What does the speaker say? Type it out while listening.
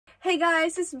Hey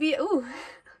guys, it's Bia. Ooh.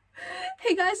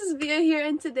 Hey guys, it's Bia here,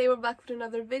 and today we're back with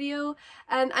another video.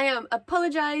 And I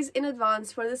apologize in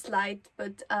advance for this light,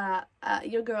 but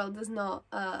your girl does not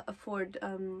afford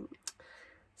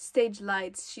stage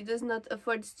lights. She does not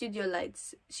afford studio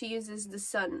lights. She uses the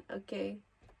sun, okay?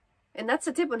 And that's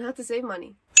a tip on how to save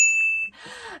money.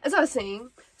 As I was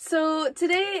saying, so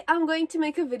today I'm going to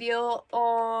make a video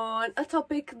on a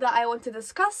topic that I want to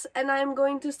discuss, and I'm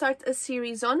going to start a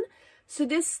series on. So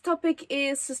this topic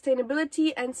is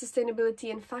sustainability and sustainability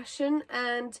in fashion,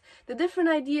 and the different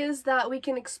ideas that we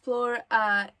can explore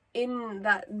in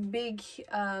that big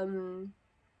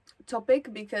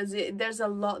topic, because there's a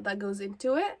lot that goes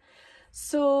into it.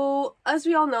 So as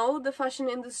we all know, the fashion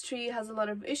industry has a lot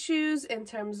of issues in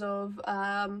terms of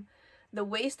the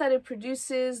waste that it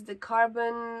produces, the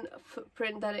carbon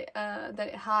footprint that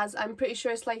it has. I'm pretty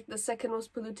sure it's like the second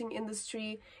most polluting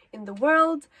industry in the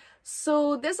world.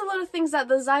 So there's a lot of things that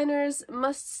designers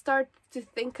must start to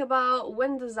think about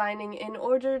when designing, in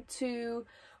order to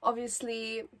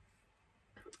obviously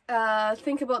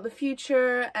think about the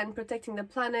future and protecting the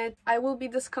planet. I will be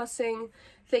discussing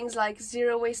things like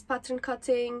zero waste pattern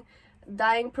cutting,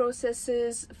 dyeing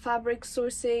processes, fabric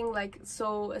sourcing,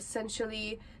 so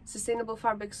essentially sustainable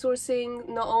fabric sourcing,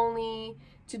 not only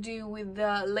to do with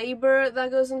the labor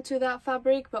that goes into that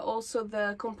fabric, but also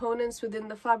the components within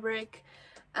the fabric,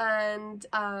 and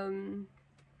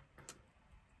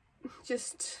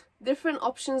just different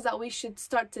options that we should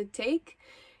start to take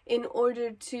in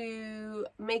order to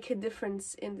make a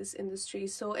difference in this industry.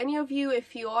 So any of you,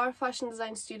 if you are fashion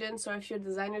design students, or if you're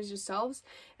designers yourselves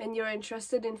and you're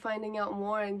interested in finding out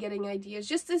more and getting ideas,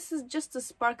 this is just to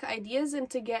spark ideas and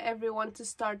to get everyone to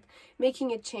start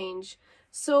making a change.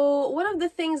 So one of the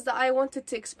things that I wanted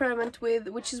to experiment with,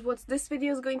 which is what this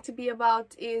video is going to be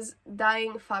about, is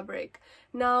dyeing fabric.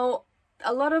 Now,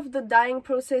 a lot of the dyeing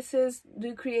processes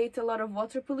do create a lot of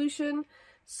water pollution.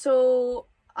 So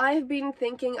I've been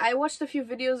thinking, I watched a few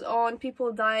videos on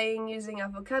people dyeing using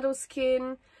avocado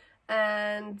skin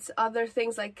and other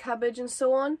things like cabbage and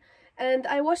so on. And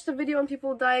I watched a video on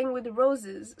people dyeing with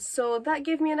roses. So that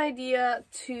gave me an idea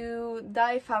to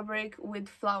dye fabric with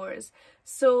flowers.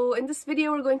 So in this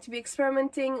video we're going to be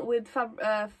experimenting with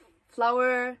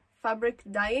flower fabric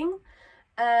dyeing.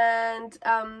 And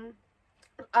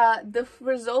the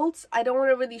results, I don't want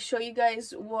to really show you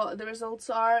guys what the results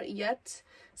are yet.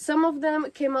 Some of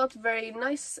them came out very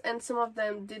nice and some of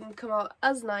them didn't come out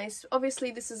as nice.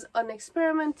 Obviously this is an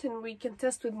experiment and we can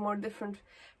test with more different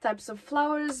types of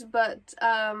flowers, but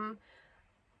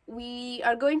we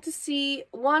are going to see,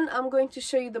 I'm going to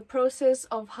show you the process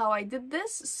of how I did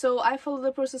this. So I follow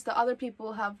the process that other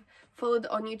people have followed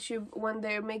on YouTube when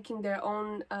they're making their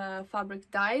own fabric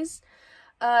dyes.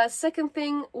 Second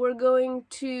thing, we're going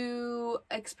to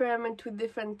experiment with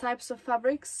different types of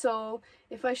fabrics. So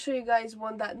if I show you guys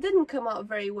one that didn't come out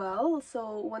very well,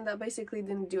 so one that basically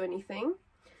didn't do anything,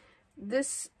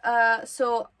 this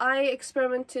so I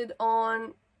experimented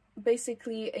on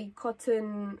basically a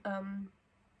cotton,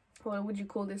 what would you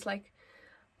call this, like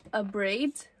a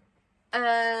braid,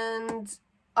 and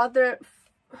other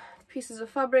pieces of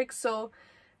fabric. So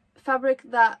fabric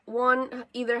that one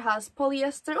either has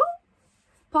polyester,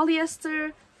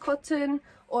 cotton,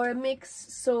 or a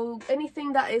mix. So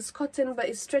anything that is cotton but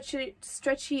is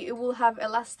stretchy, it will have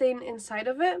elastane inside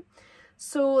of it.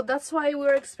 So that's why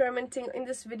we're experimenting in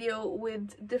this video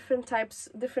with different types,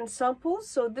 different samples.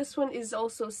 So this one is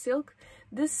also silk.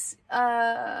 This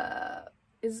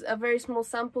is a very small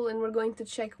sample, and we're going to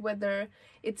check whether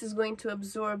it is going to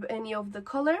absorb any of the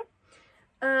color.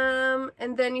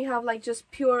 And then you have like just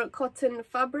pure cotton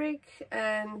fabric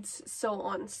and so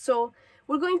on. So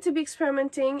we're going to be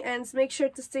experimenting, and make sure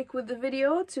to stick with the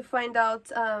video to find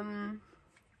out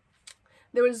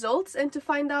the results and to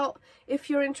find out if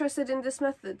you're interested in this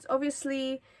method.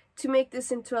 Obviously, to make this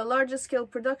into a larger scale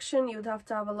production, you'd have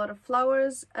to have a lot of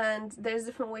flowers, and there's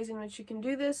different ways in which you can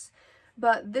do this.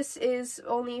 But this is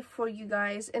only for you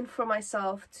guys and for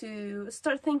myself to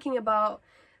start thinking about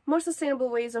more sustainable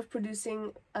ways of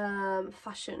producing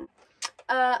fashion.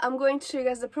 I'm going to show you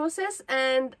guys the process,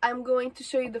 and I'm going to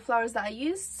show you the flowers that I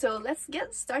used. So let's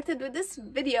get started with this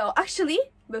video. Actually,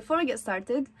 before we get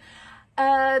started,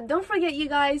 don't forget, you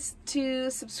guys, to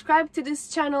subscribe to this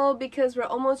channel, because we're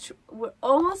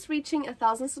almost reaching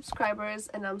 1,000 subscribers,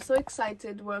 and I'm so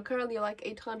excited. We're currently like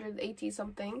 880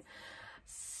 something.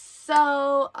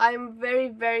 So I'm very,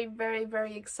 very, very,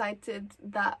 very excited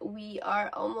that we are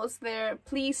almost there.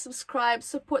 Please subscribe,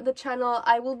 support the channel.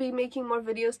 I will be making more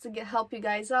videos to help you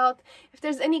guys out. If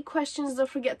there's any questions, don't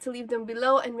forget to leave them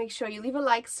below, and make sure you leave a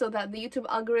like so that the YouTube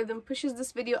algorithm pushes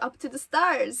this video up to the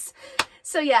stars.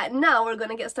 So yeah, now we're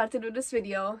gonna get started with this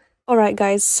video. Alright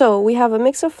guys, so we have a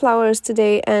mix of flowers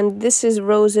today, and this is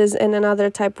roses and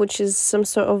another type which is some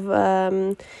sort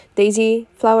of daisy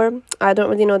flower. I don't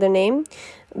really know their name,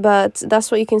 but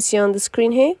that's what you can see on the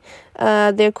screen here.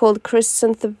 They're called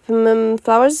chrysanthemum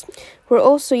flowers. We're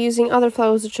also using other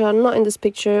flowers which are not in this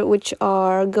picture, which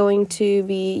are going to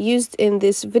be used in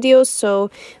this video. So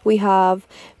we have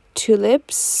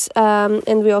tulips,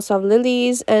 and we also have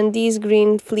lilies and these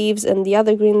green leaves and the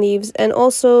other green leaves, and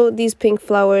also these pink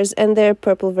flowers and their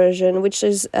purple version, which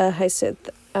is hyacinth.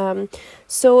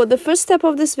 So the first step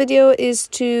of this video is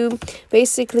to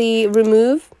basically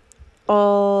remove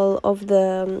all of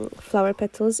the flower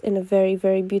petals in a very,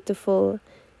 very beautiful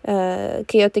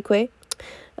chaotic way.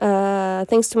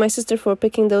 Thanks to my sister for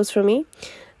picking those for me.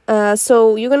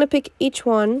 So you're gonna pick each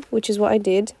one, which is what I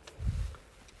did.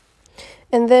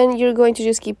 And then you're going to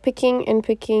just keep picking and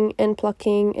picking and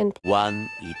plucking and one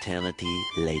eternity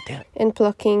later. And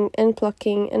plucking and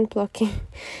plucking and plucking.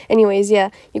 Anyways,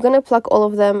 yeah, you're gonna pluck all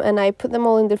of them, and I put them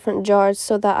all in different jars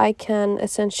so that I can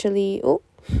essentially, oh,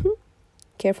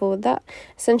 careful with that,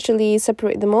 essentially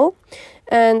separate them all.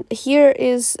 And here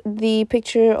is the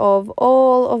picture of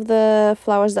all of the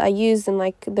flowers that I used, and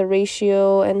like the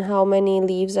ratio and how many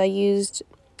leaves I used,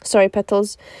 sorry,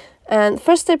 petals. And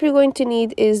first step you're going to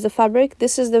need is the fabric.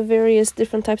 This is the various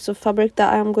different types of fabric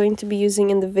that I'm going to be using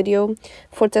in the video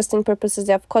for testing purposes.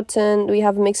 They have cotton, we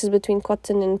have mixes between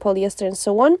cotton and polyester and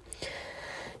so on.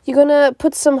 You're gonna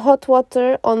put some hot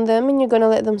water on them and you're gonna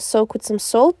let them soak with some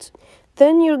salt.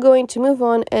 Then you're going to move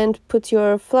on and put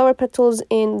your flower petals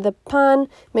in the pan.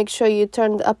 Make sure you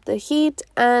turn up the heat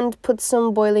and put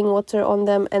some boiling water on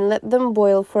them and let them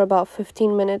boil for about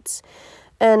 15 minutes.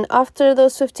 And after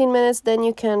those 15 minutes, then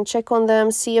you can check on them,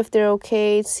 see if they're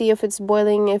okay, see if it's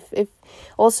boiling. If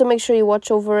also make sure you watch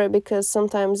over it, because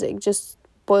sometimes it just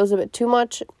boils a bit too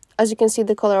much. As you can see,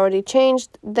 the color already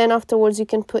changed. Then afterwards, you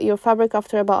can put your fabric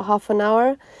after about half an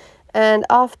hour. And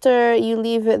after you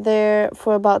leave it there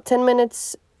for about 10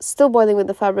 minutes, still boiling with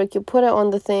the fabric, you put it on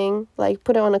the thing, like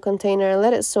put it on a container and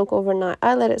let it soak overnight.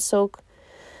 I let it soak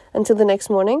until the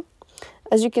next morning.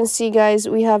 As you can see, guys,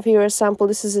 we have here a sample.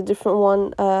 This is a different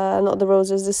one, not the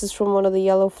roses. This is from one of the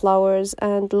yellow flowers,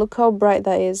 and look how bright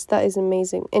that is. That is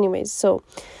amazing. Anyways, so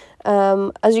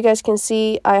as you guys can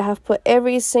see, I have put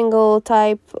every single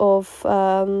type of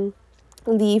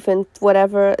leaf and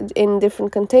whatever in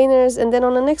different containers, and then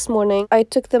on the next morning I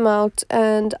took them out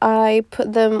and I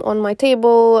put them on my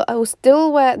table. I was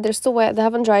still wet, they're still wet, they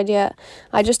haven't dried yet.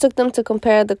 I just took them to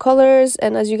compare the colors,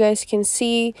 and as you guys can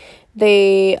see,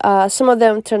 they some of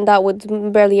them turned out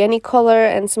with barely any color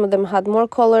and some of them had more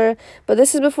color, but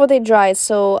this is before they dried.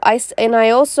 So I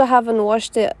also haven't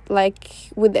washed it like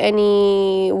with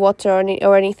any water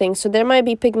or anything, so there might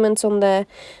be pigments on there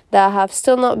that have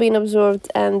still not been absorbed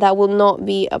and that will not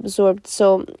be absorbed.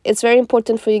 So it's very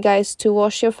important for you guys to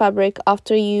wash your fabric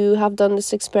after you have done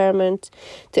this experiment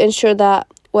to ensure that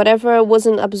whatever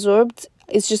wasn't absorbed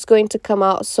is just going to come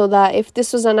out, so that if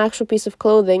this was an actual piece of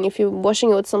clothing, if you're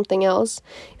washing it with something else,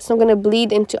 it's not going to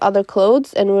bleed into other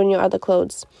clothes and ruin your other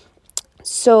clothes.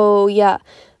 So yeah,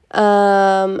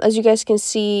 as you guys can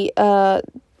see,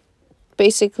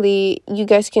 basically you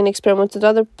guys can experiment with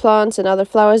other plants and other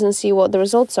flowers and see what the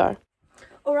results are.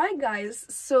 Alright guys,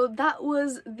 so that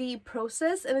was the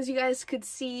process, and as you guys could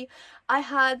see, I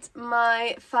had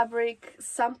my fabric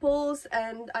samples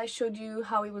and I showed you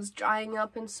how it was drying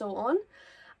up and so on.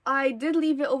 I did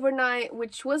leave it overnight,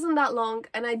 which wasn't that long,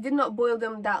 and I did not boil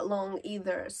them that long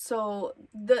either. So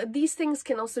these things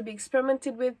can also be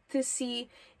experimented with to see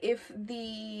if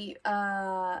the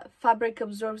fabric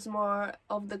absorbs more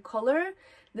of the color,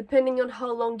 depending on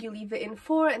how long you leave it in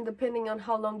for and depending on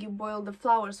how long you boil the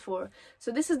flowers for.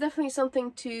 So this is definitely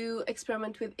something to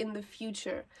experiment with in the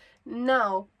future.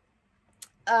 Now,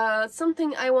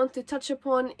 something I want to touch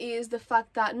upon is the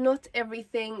fact that not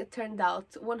everything turned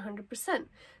out 100%.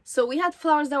 So we had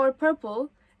flowers that were purple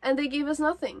and they gave us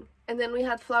nothing. And then we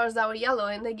had flowers that were yellow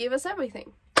and they gave us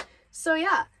everything. So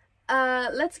yeah,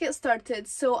 let's get started.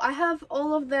 So I have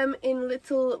all of them in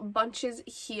little bunches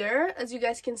here. As you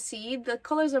guys can see, the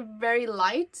colors are very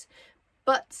light,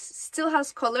 but still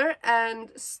has color and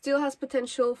still has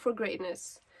potential for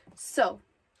greatness. So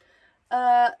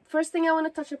first thing I want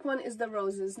to touch upon is the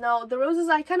roses. Now, the roses,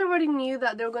 I kind of already knew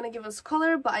that they were going to give us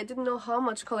color, but I didn't know how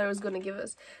much color it was going to give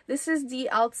us. This is the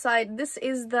outside. This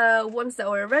is the ones that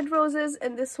were red roses,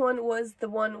 and this one was the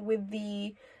one with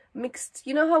the mixed,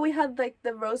 you know how we had like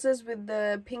the roses with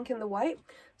the pink and the white?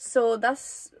 So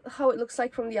that's how it looks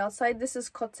like from the outside. This is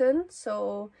cotton,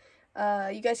 so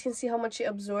You guys can see how much it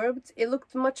absorbed. It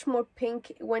looked much more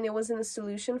pink when it was in the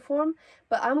solution form,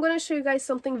 but I'm going to show you guys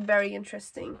something very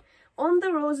interesting. On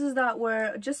the roses that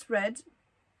were just red,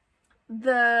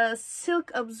 the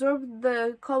silk absorbed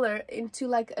the color into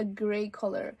like a gray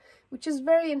color, which is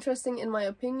very interesting in my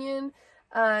opinion,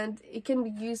 and it can be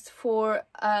used for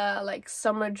like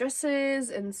summer dresses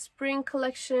and spring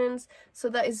collections, so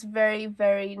that is very,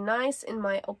 very nice in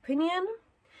my opinion.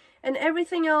 And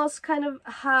everything else kind of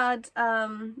had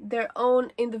their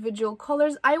own individual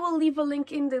colors. I will leave a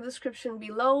link in the description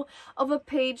below of a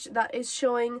page that is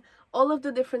showing all of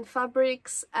the different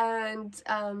fabrics and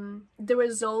the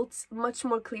results much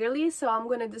more clearly, so I'm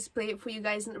going to display it for you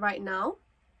guys right now.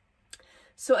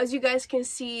 So as you guys can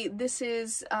see, this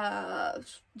is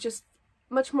just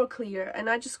much more clear, and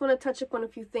I just want to touch upon a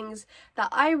few things that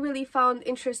I really found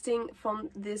interesting from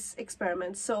this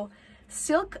experiment. So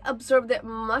silk absorbed it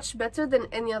much better than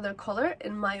any other color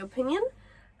in my opinion,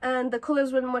 and the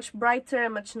colors were much brighter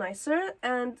and much nicer.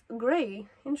 And gray,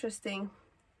 interesting.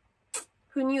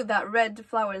 Who knew that red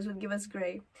flowers would give us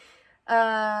gray?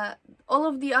 All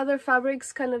of the other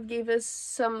fabrics kind of gave us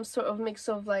some sort of mix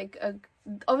of like,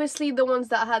 obviously the ones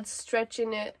that had stretch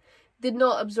in it did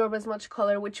not absorb as much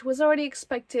color, which was already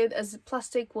expected, as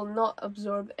plastic will not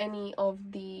absorb any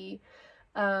of the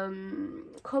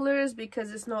colors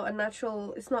because it's not a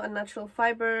natural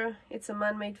fiber, it's a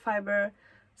man-made fiber.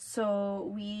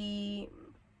 So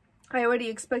I already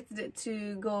expected it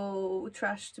to go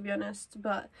trash, to be honest,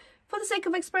 but for the sake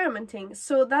of experimenting.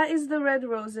 So that is the red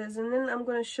roses, and then I'm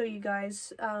going to show you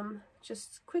guys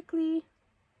just quickly.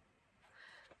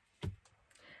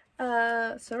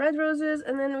 So red roses,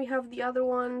 and then we have the other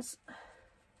ones.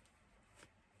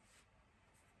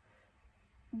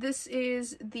 This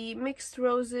is the mixed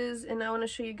roses, and I want to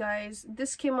show you guys.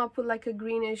 This came up with like a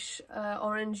greenish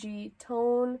orangey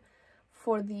tone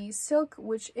for the silk,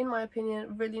 which in my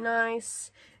opinion really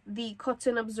nice. The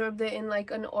cotton absorbed it in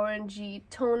like an orangey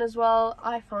tone as well.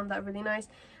 I found that really nice.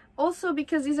 Also,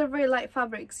 because these are very light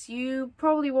fabrics, you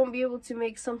probably won't be able to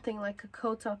make something like a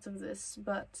coat out of this,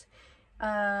 but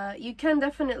you can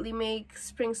definitely make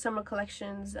spring summer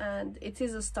collections, and it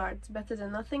is a start. Better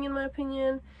than nothing in my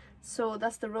opinion. So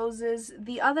that's the roses.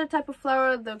 The other type of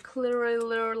flower, the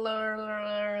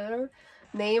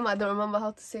name, I don't remember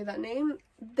how to say that name,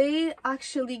 they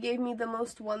actually gave me the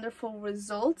most wonderful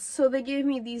results. So they gave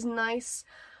me these nice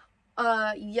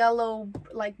yellow,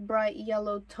 like bright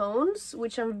yellow tones,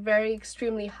 which I'm very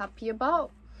extremely happy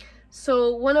about.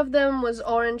 So one of them was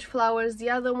orange flowers,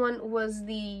 the other one was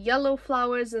the yellow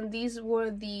flowers, and these were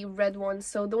the red ones.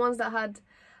 So the ones that had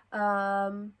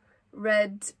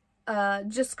red,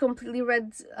 just completely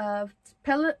red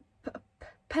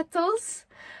petals,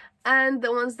 and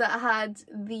the ones that had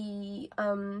the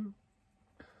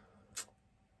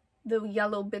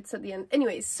yellow bits at the end.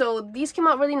 Anyways, so these came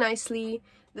out really nicely.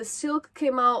 The silk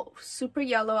came out super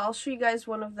yellow. I'll show you guys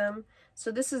one of them. So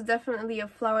this is definitely a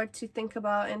flower to think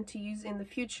about and to use in the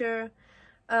future.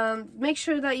 Make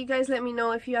sure that you guys let me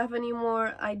know if you have any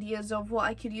more ideas of what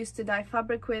I could use to dye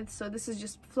fabric with. So this is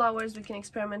just flowers. We can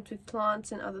experiment with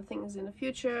plants and other things in the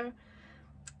future.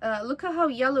 Look at how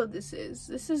yellow this is.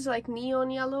 This is like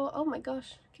neon yellow. Oh my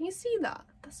gosh, can you see that?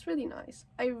 That's really nice.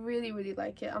 I really, really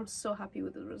like it. I'm so happy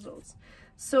with the results.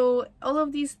 So all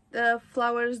of these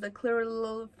flowers, the clear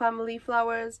little family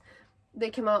flowers, they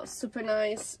came out super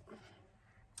nice.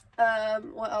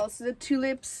 What else? The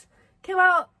tulips came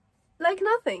out like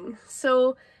nothing.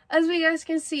 So as we guys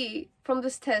can see from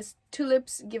this test,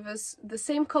 tulips give us the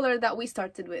same color that we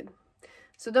started with.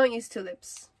 So don't use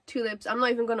tulips. I'm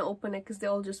not even going to open it because they're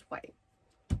all just white.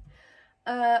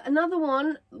 Another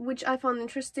one which I found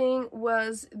interesting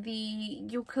was the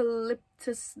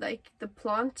eucalyptus, like the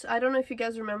plant. I don't know if you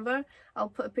guys remember. I'll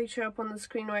put a picture up on the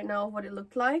screen right now of what it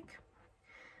looked like.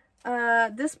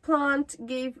 This plant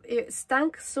it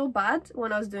stank so bad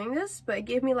when I was doing this, but it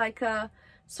gave me like a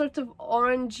sort of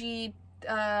orangey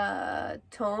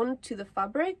tone to the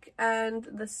fabric, and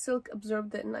the silk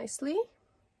absorbed it nicely.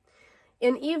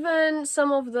 And even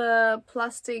some of the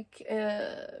plastic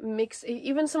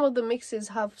even some of the mixes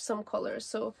have some color,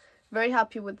 so very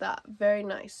happy with that. Very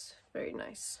nice, very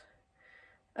nice.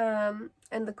 And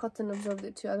the cotton absorbed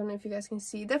it too. I don't know if you guys can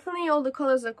see. Definitely all the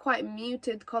colors are quite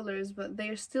muted colors, but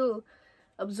they're still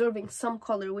absorbing some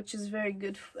color, which is very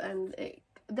good, and it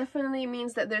definitely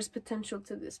means that there's potential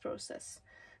to this process.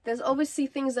 There's obviously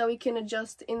things that we can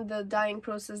adjust in the dyeing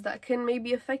process that can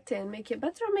maybe affect it and make it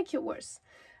better or make it worse.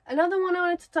 Another one I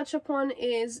wanted to touch upon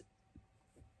is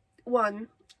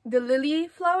the lily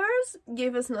flowers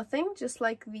gave us nothing, just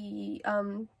like the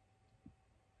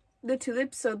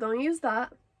tulips, so don't use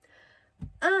that.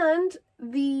 And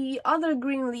the other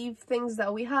green leaf things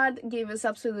that we had gave us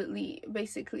absolutely,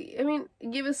 basically, I mean,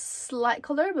 gave us slight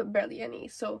color, but barely any.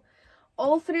 So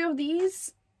all three of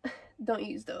these, don't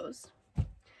use those.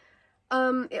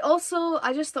 It also,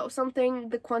 I just thought of something,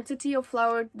 the quantity of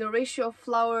flour, the ratio of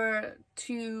flour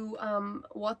to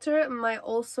water might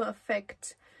also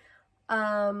affect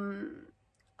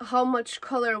how much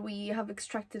color we have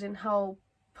extracted and how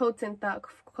potent that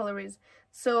color is.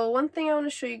 So one thing I want to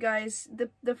show you guys,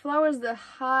 the flowers, the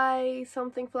high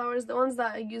something flowers, the ones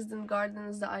that I used in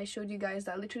gardens that I showed you guys,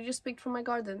 that I literally just picked from my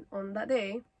garden on that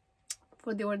day,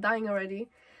 before they were dying already.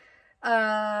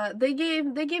 They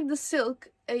gave the silk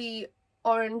a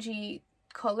orangey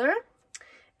color,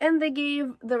 and they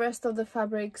gave the rest of the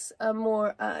fabrics a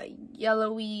more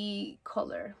yellowy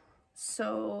color.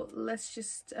 So let's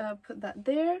just put that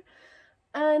there.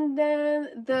 And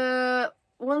then the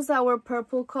ones that were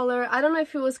purple color, I don't know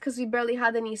if it was because we barely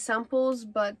had any samples,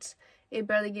 but it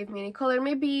barely gave me any color.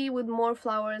 Maybe with more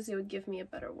flowers it would give me a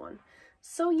better one.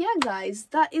 So yeah guys,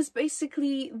 that is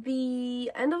basically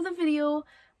the end of the video.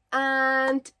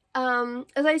 And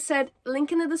as I said,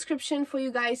 link in the description for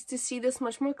you guys to see this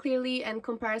much more clearly and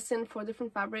comparison for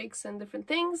different fabrics and different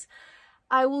things.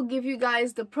 I will give you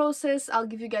guys the process, I'll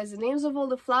give you guys the names of all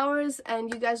the flowers,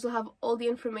 and you guys will have all the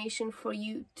information for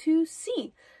you to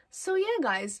see. So yeah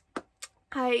guys,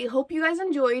 I hope you guys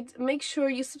enjoyed. Make sure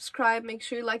you subscribe, make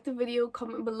sure you like the video,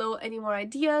 comment below any more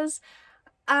ideas,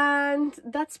 and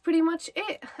that's pretty much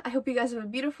it. I hope you guys have a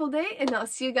beautiful day, and I'll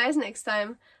see you guys next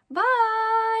time.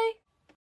 Bye!